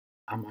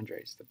I'm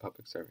Andres, the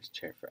Public Service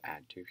Chair for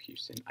Ad2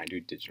 Houston. I do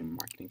digital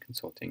marketing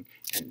consulting,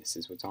 and this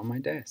is what's on my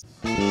desk.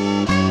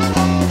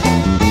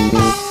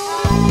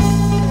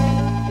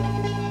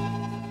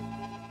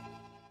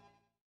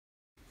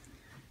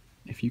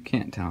 If you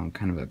can't tell, I'm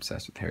kind of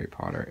obsessed with Harry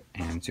Potter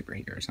and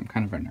superheroes. I'm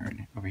kind of a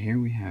nerd. Over here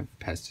we have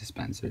Pez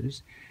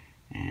dispensers,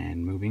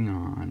 and moving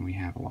on, we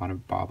have a lot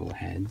of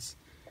bobbleheads,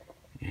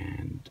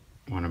 and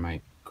one of my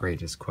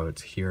greatest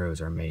quotes,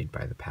 heroes are made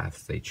by the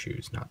paths they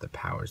choose, not the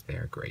powers they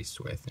are graced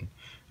with. And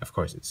of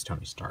course it's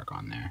Tony Stark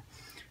on there.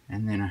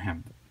 And then I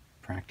have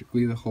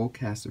practically the whole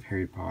cast of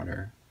Harry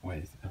Potter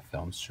with a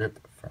film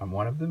strip from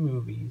one of the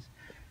movies.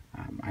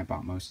 I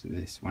bought most of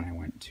this when I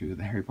went to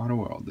the Harry Potter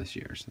World this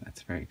year, so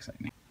that's very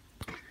exciting.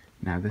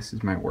 Now this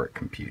is my work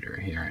computer.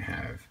 Here I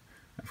have,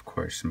 of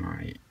course,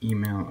 my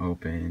email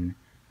open,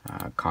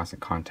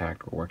 constant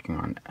contact. We're working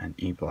on an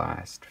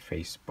e-blast,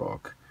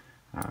 Facebook,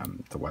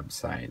 the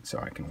website, so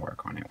I can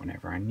work on it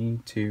whenever I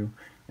need to.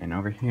 And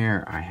over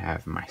here I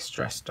have my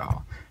stress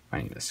doll. If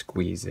I need to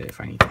squeeze it, if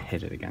I need to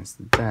hit it against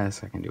the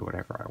desk, I can do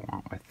whatever I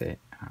want with it.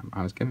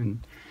 I was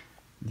given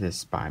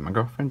this by my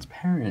girlfriend's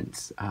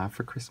parents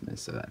for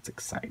Christmas, so that's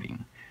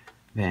exciting.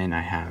 Then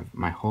I have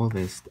my whole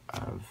list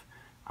of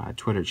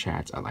Twitter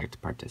chats I like to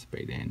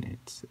participate in.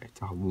 It's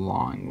a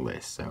long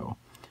list, so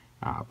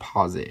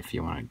pause it if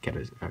you want to get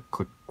a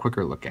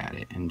quicker look at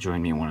it and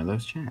join me in one of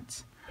those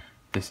chats.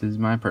 This is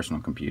my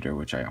personal computer,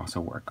 which I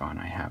also work on.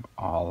 I have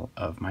all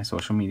of my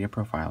social media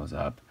profiles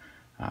up,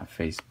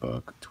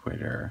 Facebook,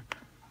 Twitter,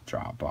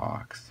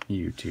 Dropbox,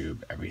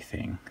 YouTube,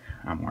 everything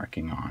I'm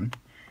working on.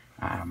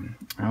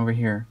 Over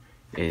here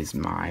is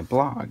my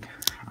blog.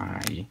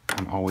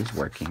 I'm always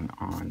working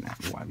on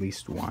at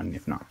least one,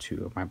 if not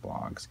two, of my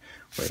blogs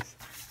with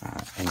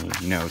any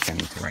notes I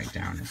need to write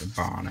down at the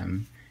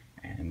bottom.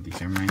 And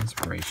these are my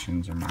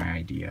inspirations or my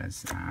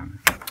ideas.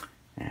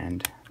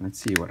 And let's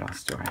see, what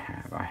else do I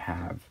have? I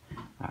have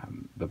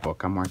the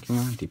book I'm working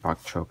on, Deepak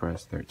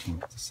Chopra's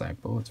 13th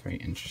Disciple. It's very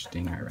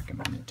interesting. I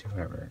recommend it to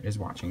whoever is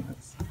watching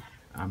this.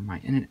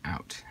 My In and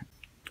Out.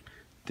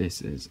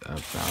 This is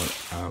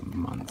about a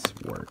month's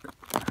work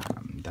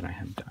that I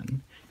have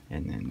done.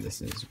 And then this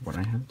is what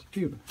I have to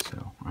do.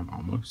 So I'm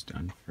almost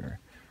done for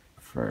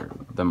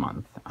the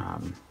month.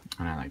 And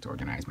I like to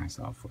organize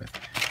myself with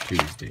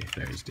Tuesday,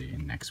 Thursday,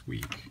 and next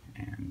week.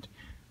 And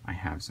I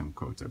have some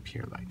quotes up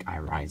here like, I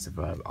rise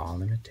above all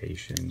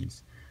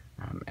limitations,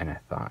 and a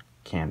thought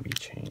can be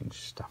changed,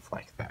 stuff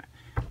like that.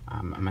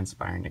 I'm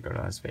inspiring to go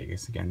to Las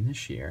Vegas again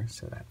this year,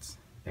 so that's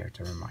there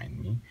to remind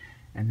me.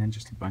 And then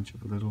just a bunch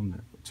of little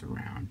notes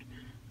around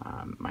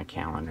my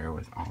calendar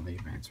with all the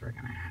events we're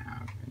going to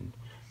have, and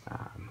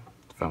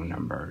phone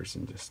numbers,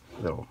 and just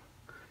little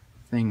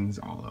things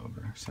all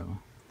over. So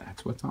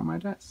that's what's on my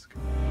desk.